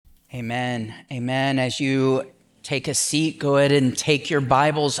Amen. Amen. As you take a seat, go ahead and take your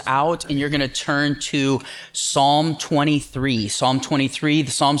Bibles out, and you're going to turn to Psalm 23. Psalm 23,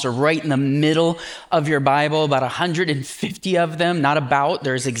 the Psalms are right in the middle of your Bible, about 150 of them, not about,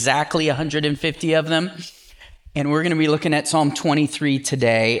 there's exactly 150 of them. And we're going to be looking at Psalm 23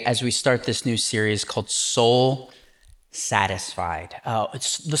 today as we start this new series called Soul Satisfied.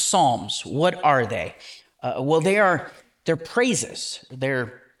 It's the Psalms. What are they? They're praises.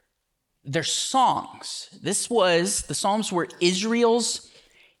 They're songs. The Psalms were Israel's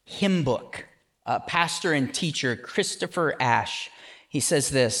hymn book. Pastor and teacher Christopher Ash, he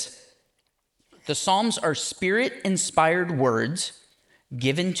says this: the Psalms are spirit-inspired words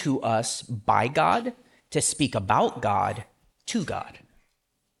given to us by God to speak about God to God.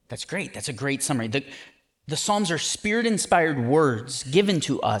 That's great. That's a great summary. The Psalms are spirit-inspired words given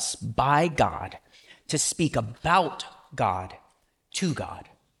to us by God to speak about God to God.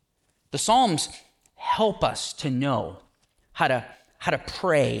 The Psalms help us to know how to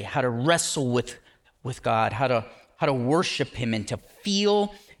pray, how to wrestle with God, how to worship Him, and to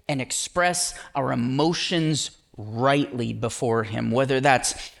feel and express our emotions rightly before Him, whether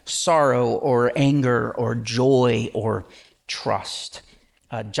that's sorrow or anger or joy or trust.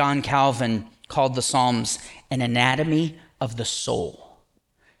 John Calvin called the Psalms an anatomy of the soul.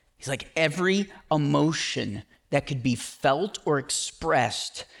 He's like, every emotion that could be felt or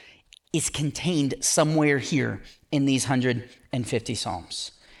expressed is contained somewhere here in these 150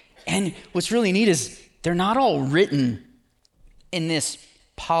 Psalms. And what's really neat is they're not all written in this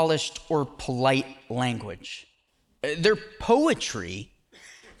polished or polite language. They're poetry,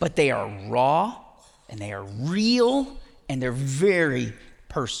 but they are raw and they are real and they're very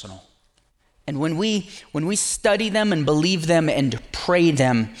personal. And when we study them and believe them and pray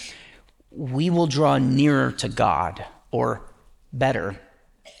them, we will draw nearer to God, or better,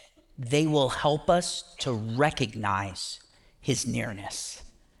 they will help us to recognize His nearness,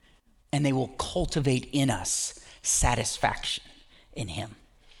 and they will cultivate in us satisfaction in Him.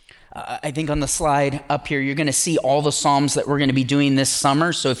 I think on the slide up here, you're going to see all the Psalms that we're going to be doing this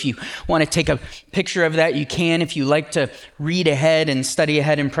summer. So if you want to take a picture of that, you can. If you like to read ahead and study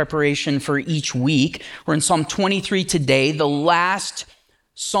ahead in preparation for each week, we're in Psalm 23 today. The last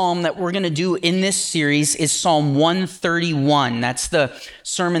Psalm that we're going to do in this series is Psalm 131. That's the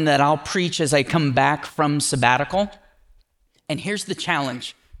sermon that I'll preach as I come back from sabbatical. And here's the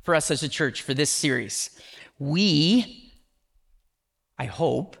challenge for us as a church for this series. I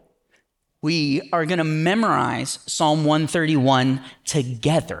hope, we are going to memorize Psalm 131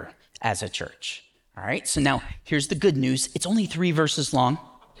 together as a church. All right, so now here's the good news. It's only 3 verses long.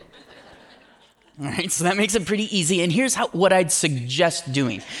 All right, so that makes it pretty easy. And here's what I'd suggest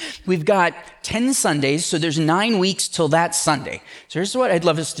doing. We've got 10 Sundays, so there's 9 weeks till that Sunday. So here's what I'd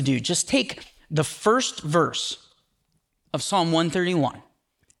love us to do. Just take the first verse of Psalm 131,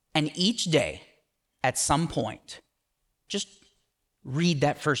 and each day, at some point, just read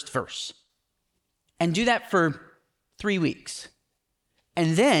that first verse. And do that for 3 weeks.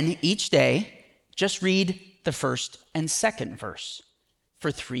 And then each day, just read the first and second verse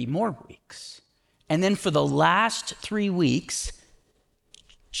for 3 more weeks. And then for the last 3 weeks,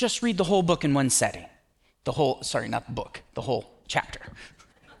 just read the whole book in one setting. The whole chapter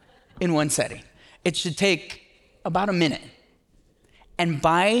in one setting. It should take about a minute. And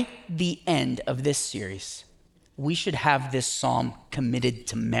by the end of this series, we should have this psalm committed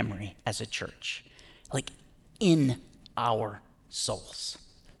to memory as a church, like in our souls.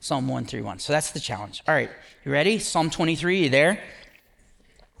 Psalm 131. So that's the challenge. All right, you ready? Psalm 23, you there?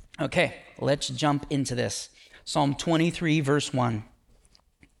 Okay, let's jump into this. Psalm 23, verse 1.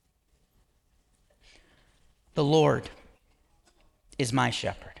 The Lord is my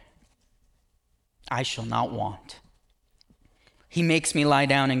shepherd. I shall not want. He makes me lie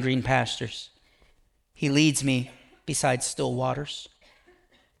down in green pastures. He leads me beside still waters.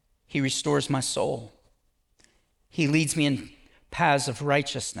 He restores my soul. He leads me in paths of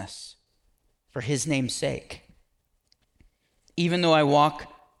righteousness for His name's sake. Even though I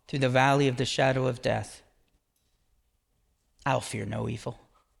walk through the valley of the shadow of death, I'll fear no evil,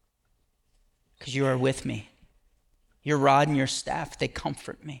 because You are with me. Your rod and Your staff, they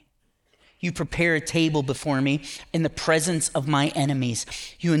comfort me. You prepare a table before me in the presence of my enemies.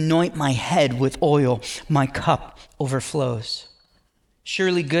 You anoint my head with oil. My cup overflows.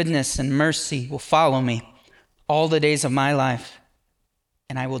 Surely goodness and mercy will follow me all the days of my life,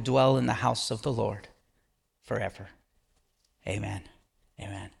 and I will dwell in the house of the Lord forever. Amen.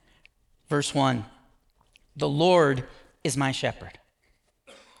 Amen. Verse 1, the Lord is my shepherd.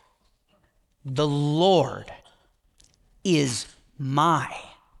 The Lord is my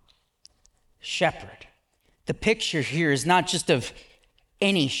shepherd. The picture here is not just of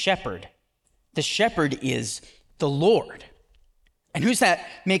any shepherd. The shepherd is the Lord. And who's that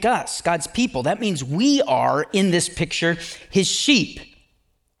make us? God's people. That means we are, in this picture, his sheep.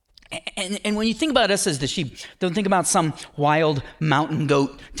 And when you think about us as the sheep, don't think about some wild mountain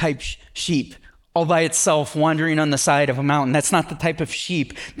goat type sheep all by itself wandering on the side of a mountain. That's not the type of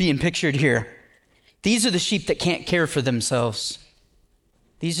sheep being pictured here. These are the sheep that can't care for themselves.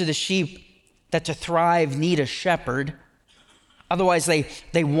 These are the sheep that to thrive need a shepherd. Otherwise,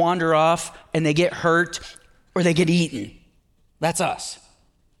 they wander off and they get hurt or they get eaten. That's us.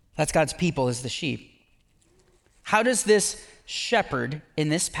 That's God's people, is the sheep. How does this shepherd in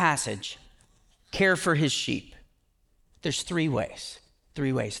this passage care for his sheep? There's three ways.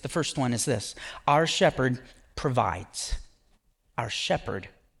 The first one is this: our shepherd provides. Our shepherd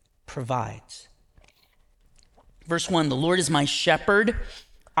provides. Verse 1, the Lord is my shepherd,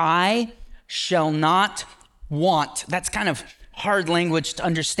 I shall not want. That's kind of hard language to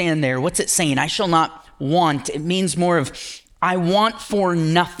understand there. What's it saying? I shall not want. It means more of, I want for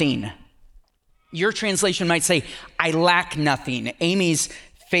nothing. Your translation might say, I lack nothing. Amy's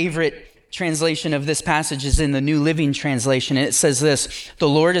favorite translation of this passage is in the New Living Translation. It says this: the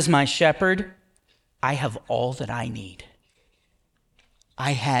Lord is my shepherd, I have all that I need.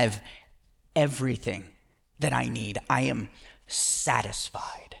 I have everything that I need. I am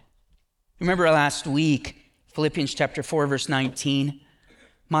satisfied. Remember last week, Philippians chapter 4, verse 19,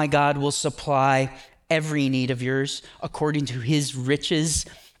 my God will supply every need of yours according to his riches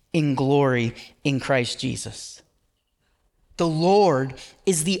in glory in Christ Jesus. The Lord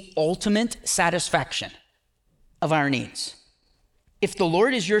is the ultimate satisfaction of our needs. If the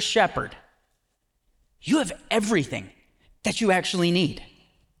Lord is your shepherd, you have everything that you actually need.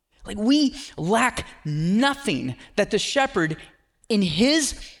 Like, we lack nothing that the shepherd, in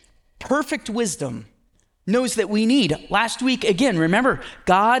his perfect wisdom, knows that we need. Last week, again, remember,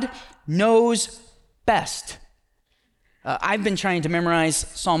 God knows best. I've been trying to memorize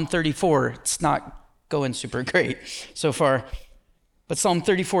Psalm 34. It's not going super great so far. But Psalm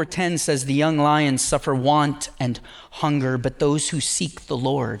 34:10 says, the young lions suffer want and hunger, but those who seek the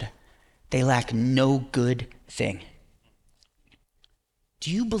Lord, they lack no good thing. Do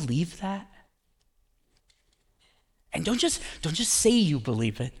you believe that? And don't just say you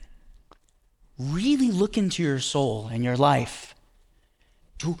believe it. Really look into your soul and your life.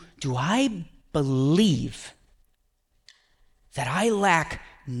 Do I believe that I lack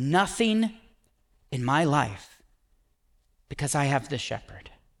nothing in my life because I have the shepherd?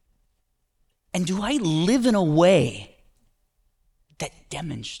 And do I live in a way that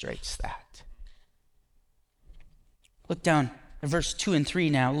demonstrates that? Look down at verse 2 and 3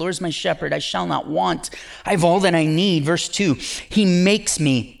 now. Lord is my shepherd, I shall not want. I have all that I need. Verse 2, he makes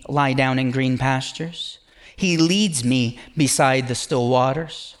me lie down in green pastures. He leads me beside the still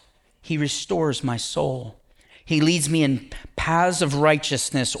waters. He restores my soul. He leads me in paths of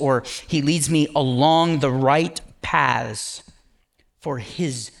righteousness, or he leads me along the right paths for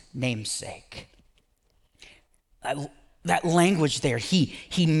his name's sake. That language there, he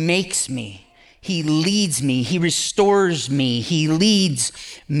makes me, he leads me, he restores me, he leads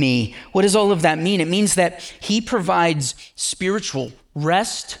me. What does all of that mean? It means that he provides spiritual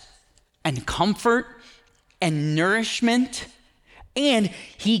rest and comfort and nourishment, and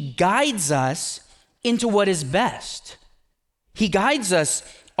he guides us into what is best. He guides us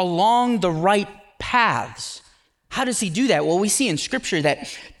along the right paths. How does he do that? Well, we see in Scripture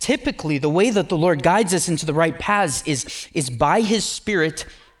that typically the way that the Lord guides us into the right paths is by his Spirit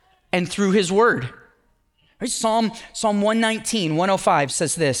and through his word. Right? Psalm 119, 105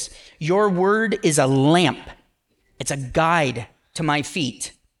 says this: your word is a lamp. It's a guide to my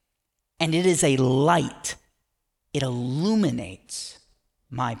feet, and it is a light. It illuminates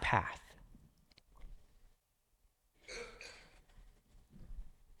my path.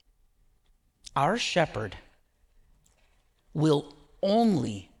 Our shepherd will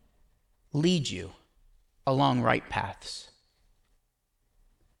only lead you along right paths.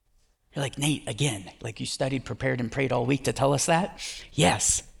 You're like, Nate, again, like you studied, prepared, and prayed all week to tell us that?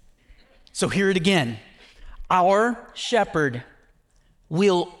 Yes. So hear it again. Our shepherd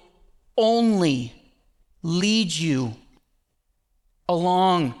will only lead you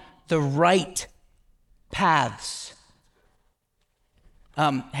along the right paths.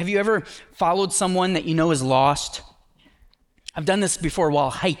 Have you ever followed someone that you know is lost? I've done this before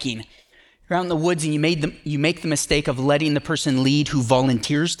while hiking. You're out in the woods and you make the mistake of letting the person lead who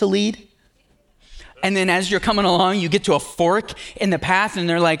volunteers to lead. And then as you're coming along, you get to a fork in the path and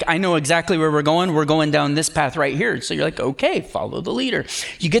they're like, I know exactly where we're going. We're going down this path right here. So you're like, okay, follow the leader.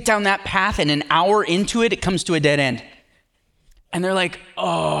 You get down that path and an hour into it, it comes to a dead end. And they're like,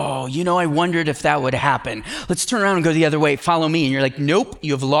 oh, I wondered if that would happen. Let's turn around and go the other way. Follow me. And you're like, nope,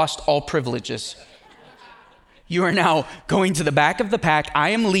 you have lost all privileges. You are now going to the back of the pack. I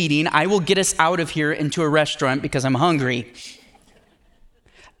am leading. I will get us out of here into a restaurant because I'm hungry.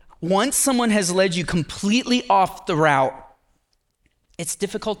 Once someone has led you completely off the route, it's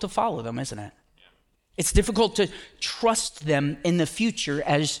difficult to follow them, isn't it? It's difficult to trust them in the future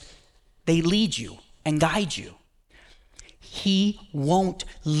as they lead you and guide you. He won't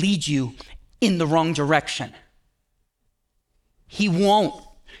lead you in the wrong direction. He won't.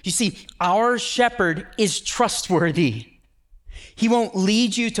 You see, our shepherd is trustworthy. He won't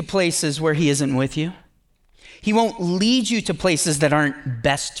lead you to places where he isn't with you. He won't lead you to places that aren't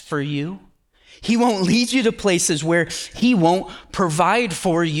best for you. He won't lead you to places where he won't provide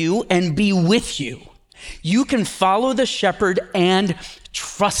for you and be with you. You can follow the shepherd and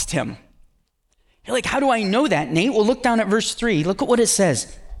trust him. You're like, how do I know that, Nate? Well, look down at verse 3. Look at what it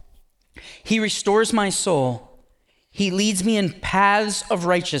says. He restores my soul. He leads me in paths of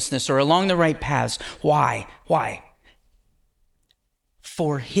righteousness, or along the right paths. Why?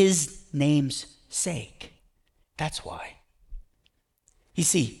 For his name's sake. That's why. You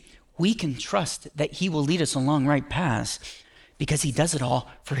see, we can trust that he will lead us along right paths because he does it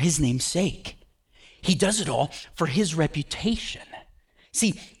all for his name's sake. He does it all for his reputation.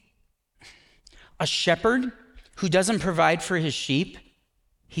 See, a shepherd who doesn't provide for his sheep,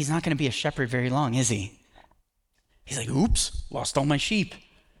 he's not going to be a shepherd very long, is he? He's like, oops, lost all my sheep.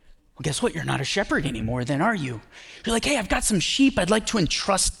 Well, guess what? You're not a shepherd anymore then, are you? You're like, hey, I've got some sheep. I'd like to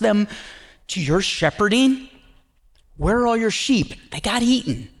entrust them to your shepherding. Where are all your sheep? They got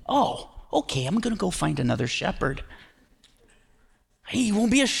eaten. Oh, okay, I'm going to go find another shepherd. He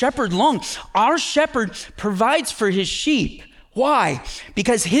won't be a shepherd long. Our shepherd provides for his sheep. Why?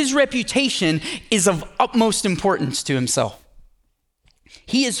 Because his reputation is of utmost importance to himself.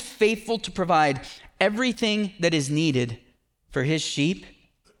 He is faithful to provide everything that is needed for his sheep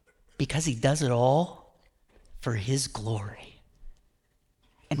because he does it all for his glory.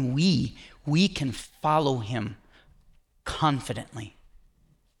 And we can follow him confidently,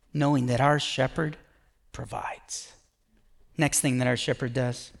 knowing that our shepherd provides. Next thing that our shepherd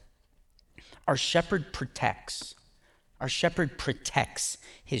does, our shepherd protects. Our shepherd protects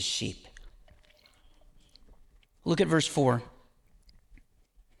his sheep. Look at verse 4.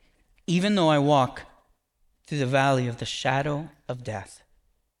 Even though I walk through the valley of the shadow of death,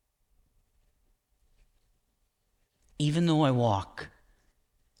 even though I walk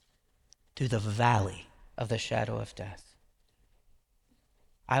through the valley of the shadow of death,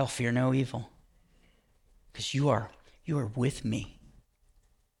 I'll fear no evil, because you are with me.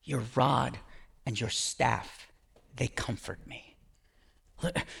 Your rod and your staff, they comfort me.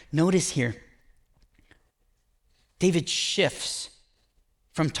 Notice here, David shifts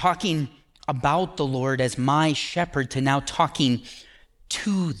from talking about the Lord as my shepherd to now talking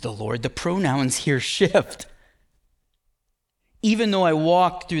to the Lord. The pronouns here shift. Even though I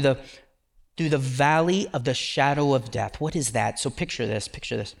walk through the valley of the shadow of death. What is that? So picture this.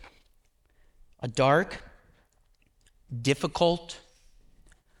 A dark, difficult,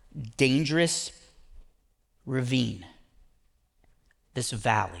 dangerous ravine. This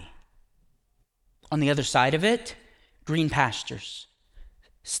valley. On the other side of it, green pastures,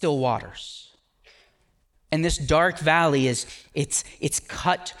 still waters. And this dark valley it's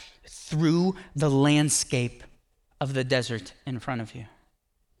cut through the landscape of the desert in front of you.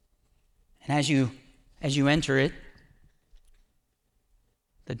 And as you enter it,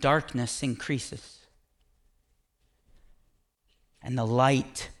 the darkness increases. And the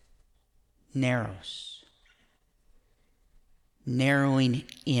light narrows, narrowing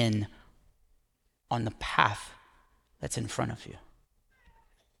in on the path that's in front of you.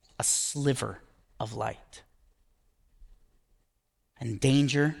 A sliver of light. And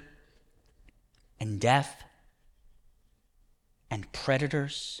danger and death and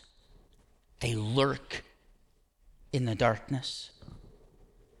predators, they lurk in the darkness.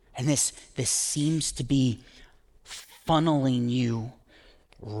 And this seems to be funneling you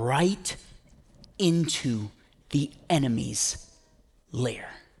right into the enemy's lair.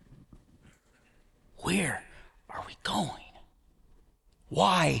 Where are we going?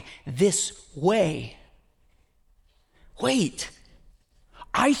 Why this way? Wait,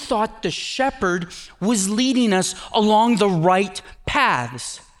 I thought the shepherd was leading us along the right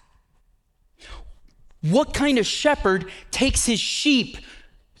paths. What kind of shepherd takes his sheep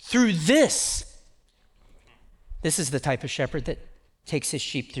through this This is the type of shepherd that takes his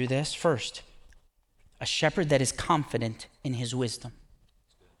sheep through this. First, a shepherd that is confident in his wisdom.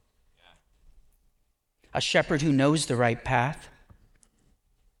 A shepherd who knows the right path.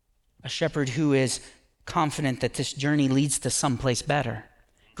 A shepherd who is confident that this journey leads to someplace better,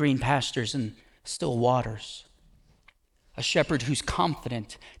 green pastures and still waters. A shepherd who's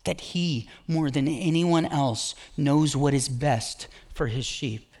confident that he, more than anyone else, knows what is best for his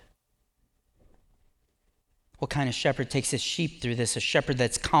sheep. What kind of shepherd takes his sheep through this? A shepherd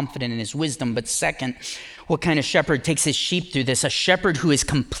that's confident in his wisdom. But second, what kind of shepherd takes his sheep through this? A shepherd who is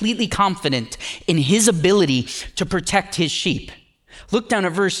completely confident in his ability to protect his sheep. Look down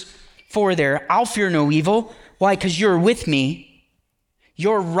at verse 4 there. I'll fear no evil. Why? Because you're with me.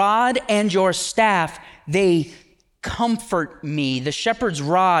 Your rod and your staff, they comfort me. The shepherd's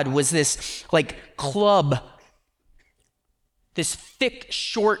rod was this club, this thick,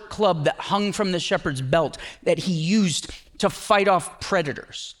 short club that hung from the shepherd's belt that he used to fight off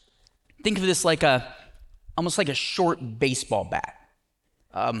predators. Think of this almost like a short baseball bat.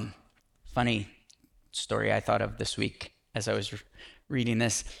 Funny story I thought of this week as I was reading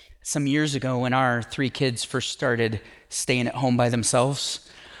this. Some years ago when our 3 kids first started staying at home by themselves,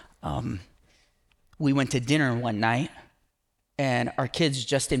 we went to dinner one night, and our kids,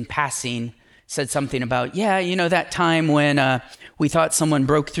 just in passing, said something about, that time when we thought someone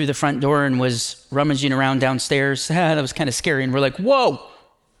broke through the front door and was rummaging around downstairs. That was kind of scary. And we're like, whoa,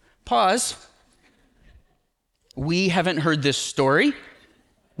 pause. We haven't heard this story.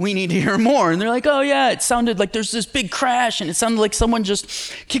 We need to hear more. And they're like, oh yeah, it sounded like there's this big crash, and it sounded like someone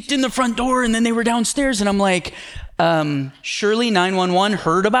just kicked in the front door and then they were downstairs. And I'm like, surely 911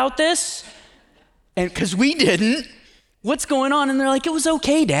 heard about this? And because we didn't. What's going on? And they're like, it was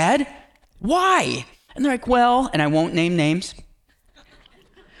okay, Dad. Why? And they're like, well, and I won't name names.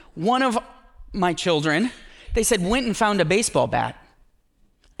 One of my children, they said, went and found a baseball bat.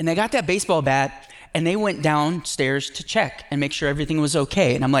 And they got that baseball bat and they went downstairs to check and make sure everything was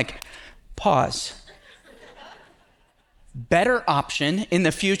okay. And I'm like, pause. Better option in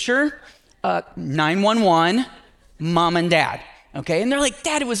the future, 911, mom and dad. Okay, and they're like,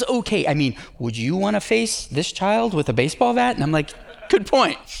 Dad, it was okay. I mean, would you want to face this child with a baseball bat? And I'm like, good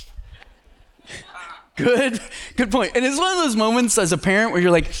point. Good point. And it's one of those moments as a parent where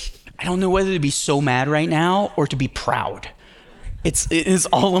you're like, I don't know whether to be so mad right now or to be proud. It is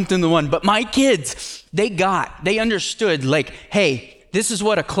all lumped into one. But my kids, they understood, hey, this is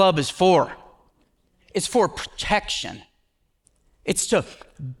what a club is for. It's for protection. It's to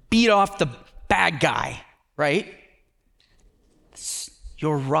beat off the bad guy, right?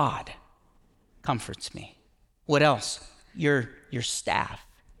 Your rod comforts me. What else? Your staff.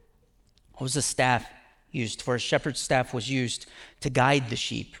 What was the staff used for? A shepherd's staff was used to guide the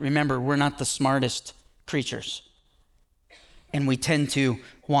sheep. Remember, we're not the smartest creatures. And we tend to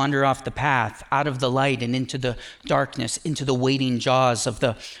wander off the path, out of the light and into the darkness, into the waiting jaws of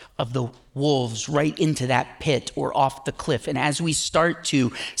the wolves, right into that pit or off the cliff. And as we start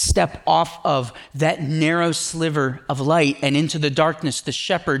to step off of that narrow sliver of light and into the darkness, the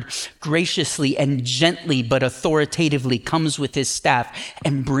shepherd graciously and gently but authoritatively comes with his staff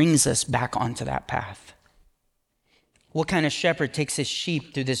and brings us back onto that path. What kind of shepherd takes his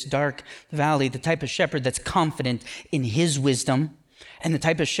sheep through this dark valley? The type of shepherd that's confident in his wisdom, and the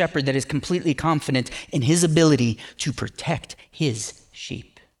type of shepherd that is completely confident in his ability to protect his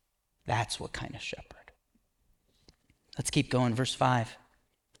sheep. That's what kind of shepherd. Let's keep going. Verse 5.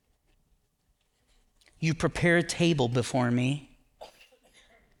 You prepare a table before me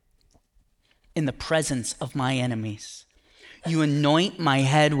in the presence of my enemies. You anoint my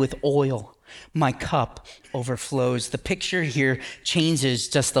head with oil. My cup overflows. The picture here changes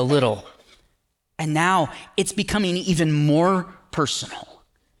just a little. And now it's becoming even more personal.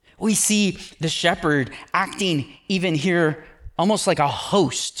 We see the shepherd acting even here almost like a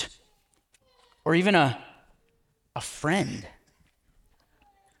host or even a friend.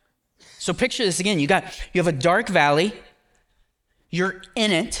 So picture this again. You have a dark valley. You're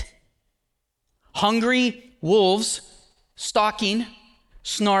in it. Hungry wolves stalking,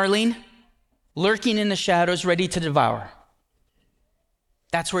 snarling, lurking in the shadows, ready to devour.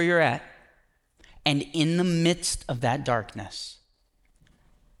 That's where you're at. And in the midst of that darkness,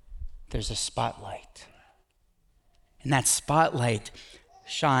 there's a spotlight. And that spotlight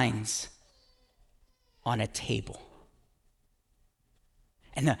shines on a table.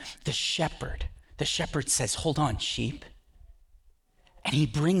 And the shepherd says, hold on, sheep. And he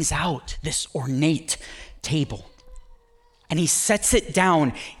brings out this ornate table. And he sets it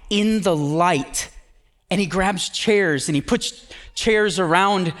down in the light And he grabs chairs and he puts chairs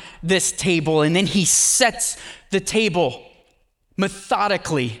around this table, and then he sets the table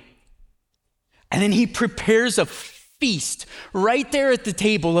methodically. And then he prepares a feast right there at the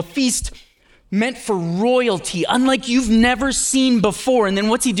table, a feast meant for royalty, unlike you've never seen before. And then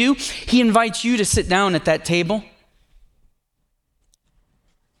what's he do? He invites you to sit down at that table.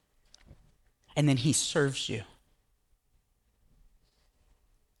 And then he serves you.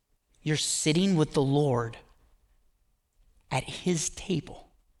 You're sitting with the Lord at his table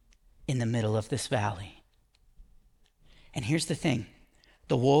in the middle of this valley. And here's the thing.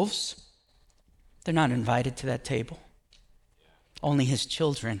 The wolves, they're not invited to that table. Only his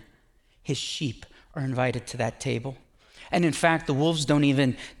children, his sheep, are invited to that table. And in fact, the wolves don't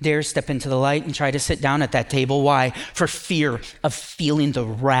even dare step into the light and try to sit down at that table. Why? For fear of feeling the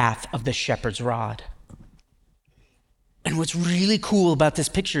wrath of the shepherd's rod. And what's really cool about this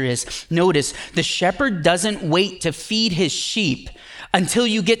picture is, notice, the shepherd doesn't wait to feed his sheep until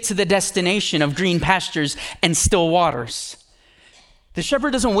you get to the destination of green pastures and still waters. The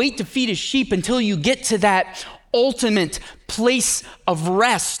shepherd doesn't wait to feed his sheep until you get to that ultimate place of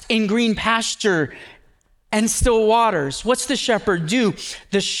rest in green pasture and still waters. What's the shepherd do?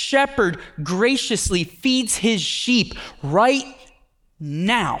 The shepherd graciously feeds his sheep right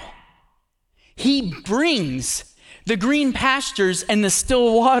now. He brings the green pastures and the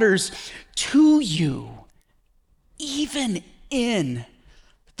still waters to you, even in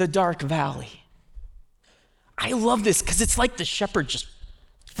the dark valley. I love this because it's like the shepherd just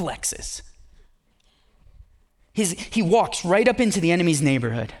flexes. He walks right up into the enemy's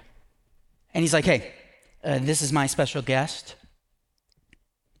neighborhood and he's like, hey, this is my special guest.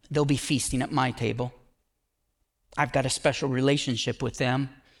 They'll be feasting at my table. I've got a special relationship with them,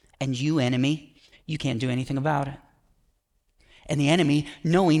 and you, enemy, you can't do anything about it. And the enemy,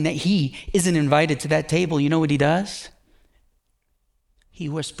 knowing that he isn't invited to that table, you know what he does? He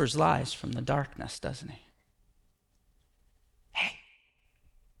whispers lies from the darkness, doesn't he? Hey,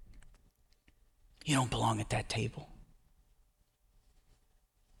 you don't belong at that table.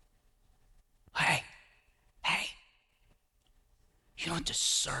 Hey, you don't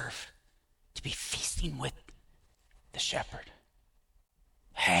deserve to be feasting with the shepherd.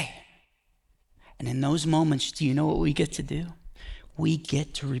 Hey. And in those moments, do you know what we get to do? We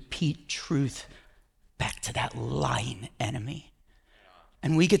get to repeat truth back to that lying enemy.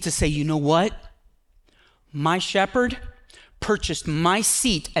 And we get to say, you know what? My shepherd purchased my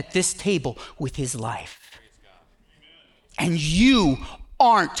seat at this table with his life. And you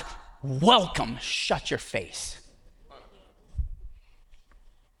aren't welcome. Shut your face.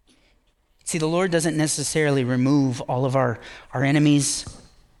 See, the Lord doesn't necessarily remove all of our enemies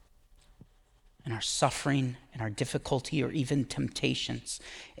and our suffering and our difficulty or even temptations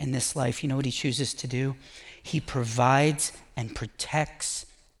in this life. You know what he chooses to do? He provides and protects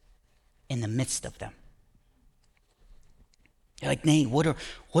in the midst of them. You're like, Nate, what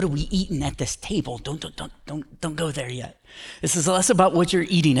are we eating at this table? Don't go there yet. This is less about what you're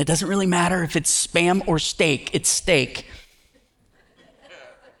eating. It doesn't really matter if it's Spam or steak. It's steak.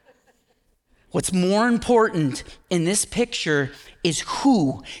 What's more important in this picture is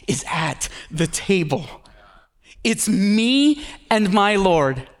who is at the table. It's me and my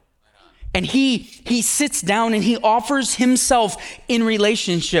Lord. And he sits down and he offers himself in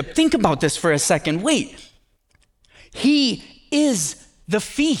relationship. Think about this for a second. Wait. He is the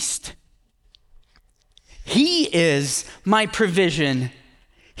feast. He is my provision.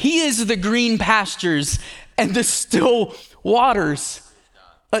 He is the green pastures and the still waters.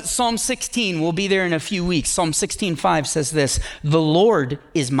 Psalm 16, we'll be there in a few weeks. Psalm 16:5 says this, the Lord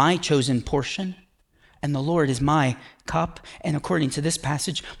is my chosen portion, and the Lord is my cup. And according to this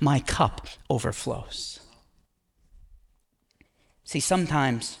passage, my cup overflows. See,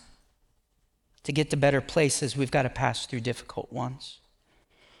 sometimes to get to better places, we've got to pass through difficult ones.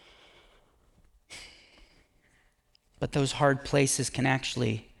 But those hard places can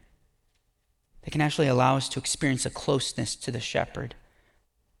actually allow us to experience a closeness to the shepherd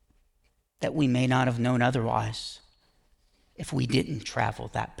that we may not have known otherwise if we didn't travel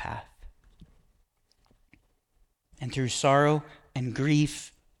that path. And through sorrow and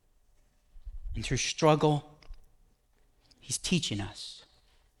grief and through struggle, he's teaching us.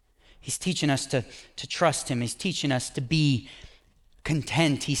 He's teaching us to trust him. He's teaching us to be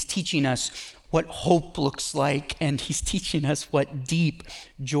content. He's teaching us what hope looks like, and he's teaching us what deep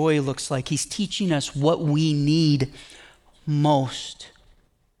joy looks like. He's teaching us what we need most.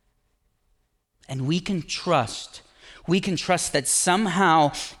 And we can trust that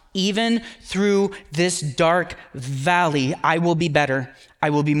somehow Even through this dark valley, I will be better. I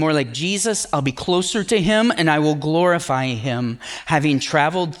will be more like Jesus. I'll be closer to him, and I will glorify him, having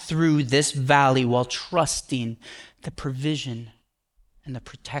traveled through this valley while trusting the provision and the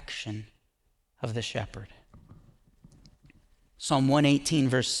protection of the shepherd. Psalm 118,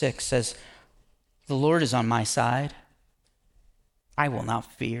 verse 6 says, "The Lord is on my side. I will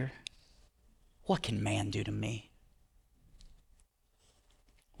not fear. What can man do to me?"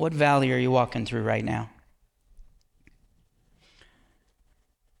 What valley are you walking through right now?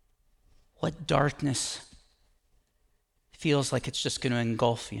 What darkness feels like it's just going to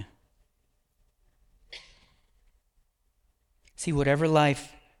engulf you? See, whatever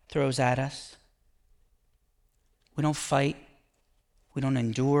life throws at us, we don't fight, we don't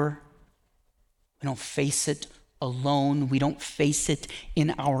endure, we don't face it alone, we don't face it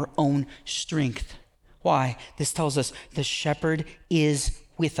in our own strength. Why? This tells us the shepherd is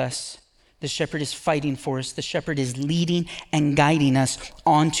with us. The shepherd is fighting for us. The shepherd is leading and guiding us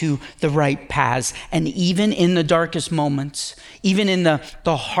onto the right paths. And even in the darkest moments, even in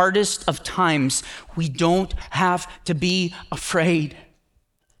the hardest of times, we don't have to be afraid.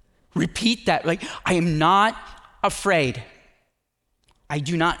 Repeat that. Like, I am not afraid. I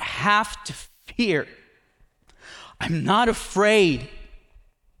do not have to fear. I'm not afraid.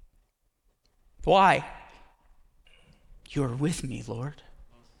 Why? You're with me, Lord.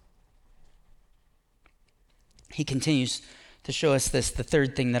 He continues to show us this. The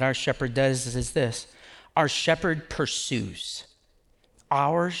third thing that our shepherd does is this. Our shepherd pursues.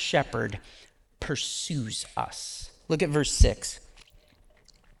 Our shepherd pursues us. Look at verse 6.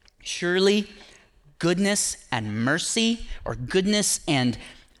 Surely goodness and mercy, or goodness and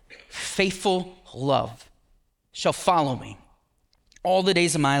faithful love, shall follow me all the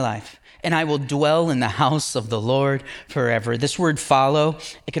days of my life, and I will dwell in the house of the Lord forever. This word follow,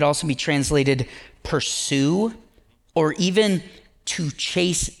 it could also be translated pursue, or even to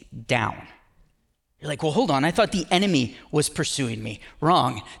chase down. You're like, well, hold on. I thought the enemy was pursuing me.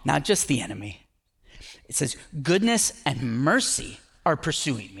 Wrong. Not just the enemy. It says goodness and mercy are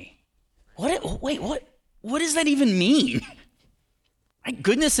pursuing me. What does that even mean? Right?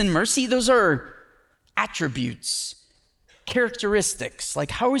 Goodness and mercy, those are attributes, characteristics. Like,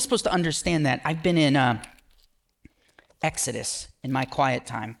 how are we supposed to understand that? I've been in Exodus in my quiet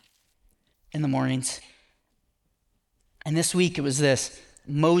time in the mornings. And this week it was this.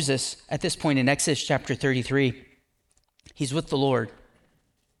 Moses, at this point in Exodus chapter 33, he's with the Lord.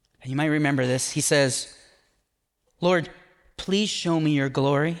 And you might remember this. He says, "Lord, please show me your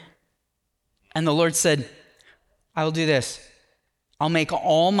glory." And the Lord said, "I will do this. I'll make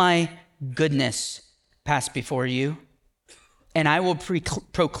all my goodness pass before you, and I will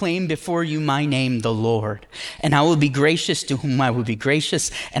proclaim before you my name, the Lord. And I will be gracious to whom I will be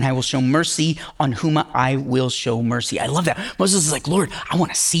gracious, and I will show mercy on whom I will show mercy." I love that. Moses is like, "Lord, I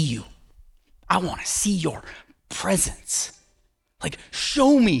want to see you. I want to see your presence. Like,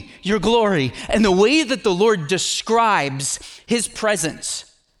 show me your glory." And the way that the Lord describes his presence,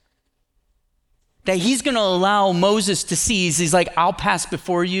 that he's going to allow Moses to see, is he's like, "I'll pass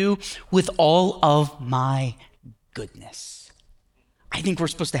before you with all of my goodness." I think we're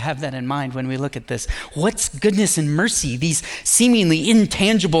supposed to have that in mind when we look at this. What's goodness and mercy? These seemingly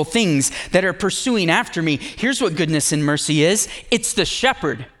intangible things that are pursuing after me. Here's what goodness and mercy is. It's the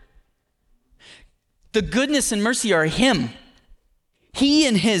shepherd. The goodness and mercy are him. He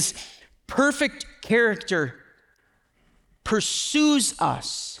in his perfect character pursues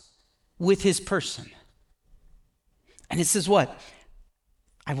us with his person. And it says what?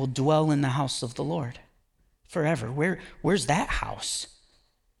 "I will dwell in the house of the Lord forever." Where's that house?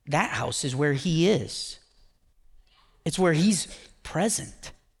 That house is where he is. It's where he's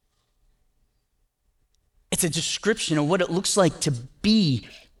present. It's a description of what it looks like to be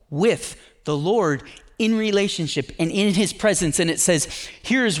with the Lord in relationship and in his presence. And it says,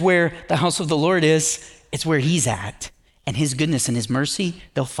 here's where the house of the Lord is. It's where he's at. And his goodness and his mercy,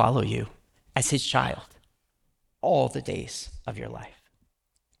 they'll follow you as his child all the days of your life.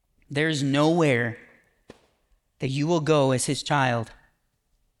 There's nowhere that you will go as his child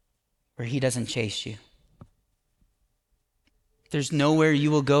where he doesn't chase you. There's nowhere you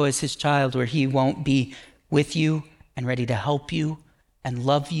will go as his child where he won't be with you and ready to help you and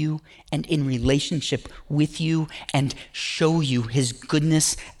love you and in relationship with you and show you his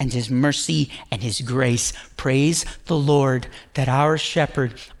goodness and his mercy and his grace. Praise the Lord that our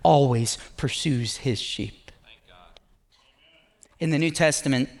shepherd always pursues his sheep. In the New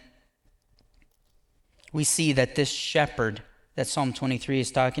Testament, we see that this shepherd that Psalm 23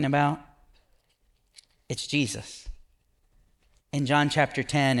 is talking about, it's Jesus. In John chapter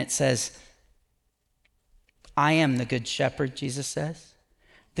 10, it says, I am the good shepherd, Jesus says.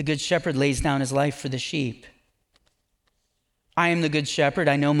 The good shepherd lays down his life for the sheep. I am the good shepherd.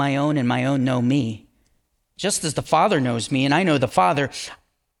 I know my own, and my own know me. Just as the Father knows me, and I know the Father,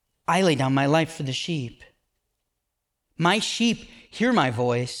 I lay down my life for the sheep. My sheep hear my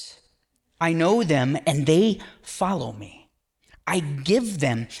voice. I know them, and they follow me. I give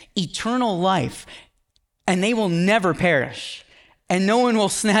them eternal life, and they will never perish, and no one will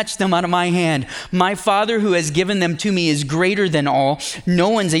snatch them out of my hand. My Father who has given them to me is greater than all. No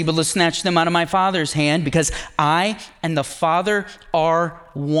one's able to snatch them out of my Father's hand, because I and the Father are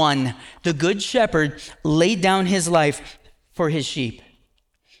one. The good shepherd laid down his life for his sheep.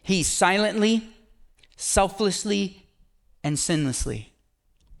 He silently, selflessly, and sinlessly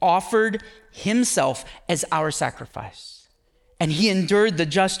offered himself as our sacrifice. And he endured the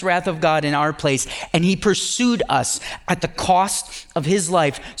just wrath of God in our place. And he pursued us at the cost of his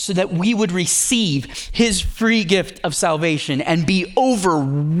life so that we would receive his free gift of salvation and be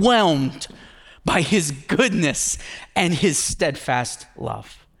overwhelmed by his goodness and his steadfast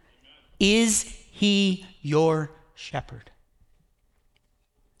love. Is he your shepherd?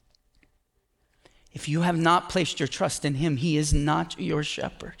 If you have not placed your trust in him, he is not your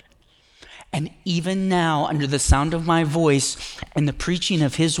shepherd. And even now, under the sound of my voice and the preaching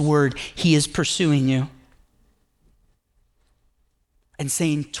of his word, he is pursuing you and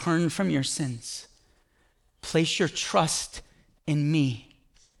saying, turn from your sins. Place your trust in me,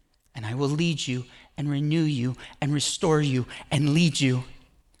 and I will lead you and renew you and restore you and lead you,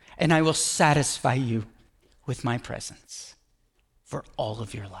 and I will satisfy you with my presence for all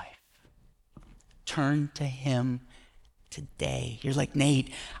of your life. Turn to him today. You're like, Nate,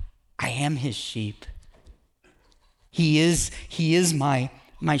 I am his sheep. He is my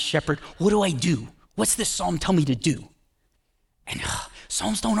shepherd. What do I do? What's this psalm tell me to do? And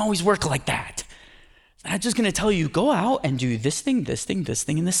psalms don't always work like that. I'm just going to tell you, go out and do this thing, this thing, this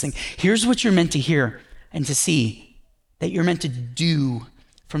thing, and this thing. Here's what you're meant to hear and to see that you're meant to do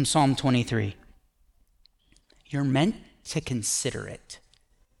from Psalm 23. You're meant to consider it,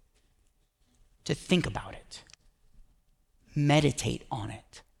 to think about it, meditate on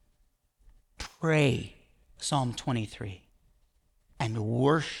it. Pray Psalm 23 and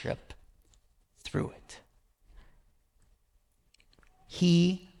worship through it.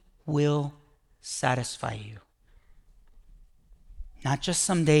 He will satisfy you. Not just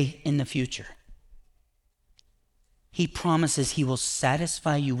someday in the future. He promises he will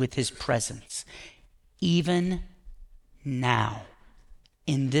satisfy you with his presence, even now,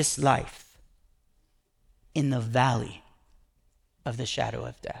 in this life, in the valley of the shadow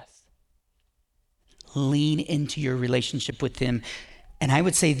of death. Lean into your relationship with him. And I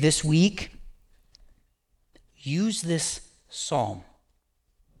would say this week, use this psalm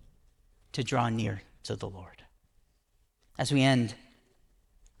to draw near to the Lord. As we end,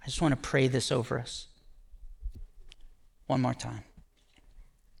 I just want to pray this over us one more time.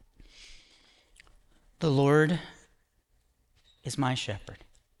 The Lord is my shepherd.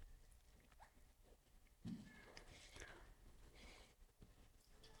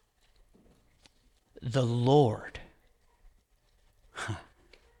 The Lord,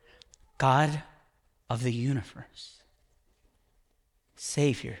 God of the universe,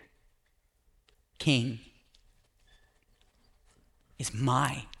 Savior, King, is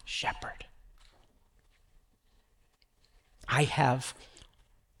my shepherd. I have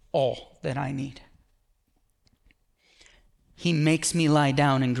all that I need. He makes me lie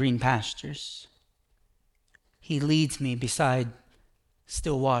down in green pastures. He leads me beside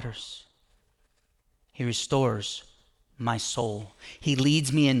still waters. He restores my soul. He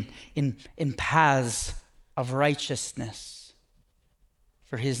leads me in paths of righteousness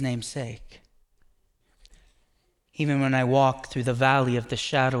for his name's sake. Even when I walk through the valley of the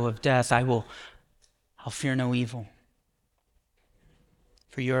shadow of death, I'll fear no evil.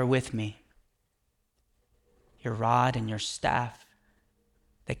 For you are with me. Your rod and your staff,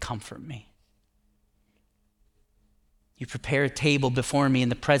 they comfort me. You prepare a table before me in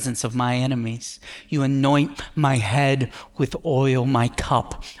the presence of my enemies. You anoint my head with oil. My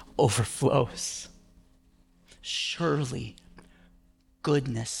cup overflows. Surely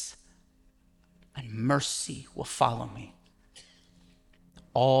goodness and mercy will follow me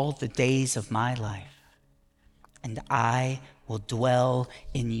all the days of my life, and I will dwell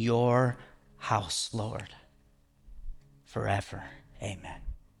in your house, Lord, forever. Amen.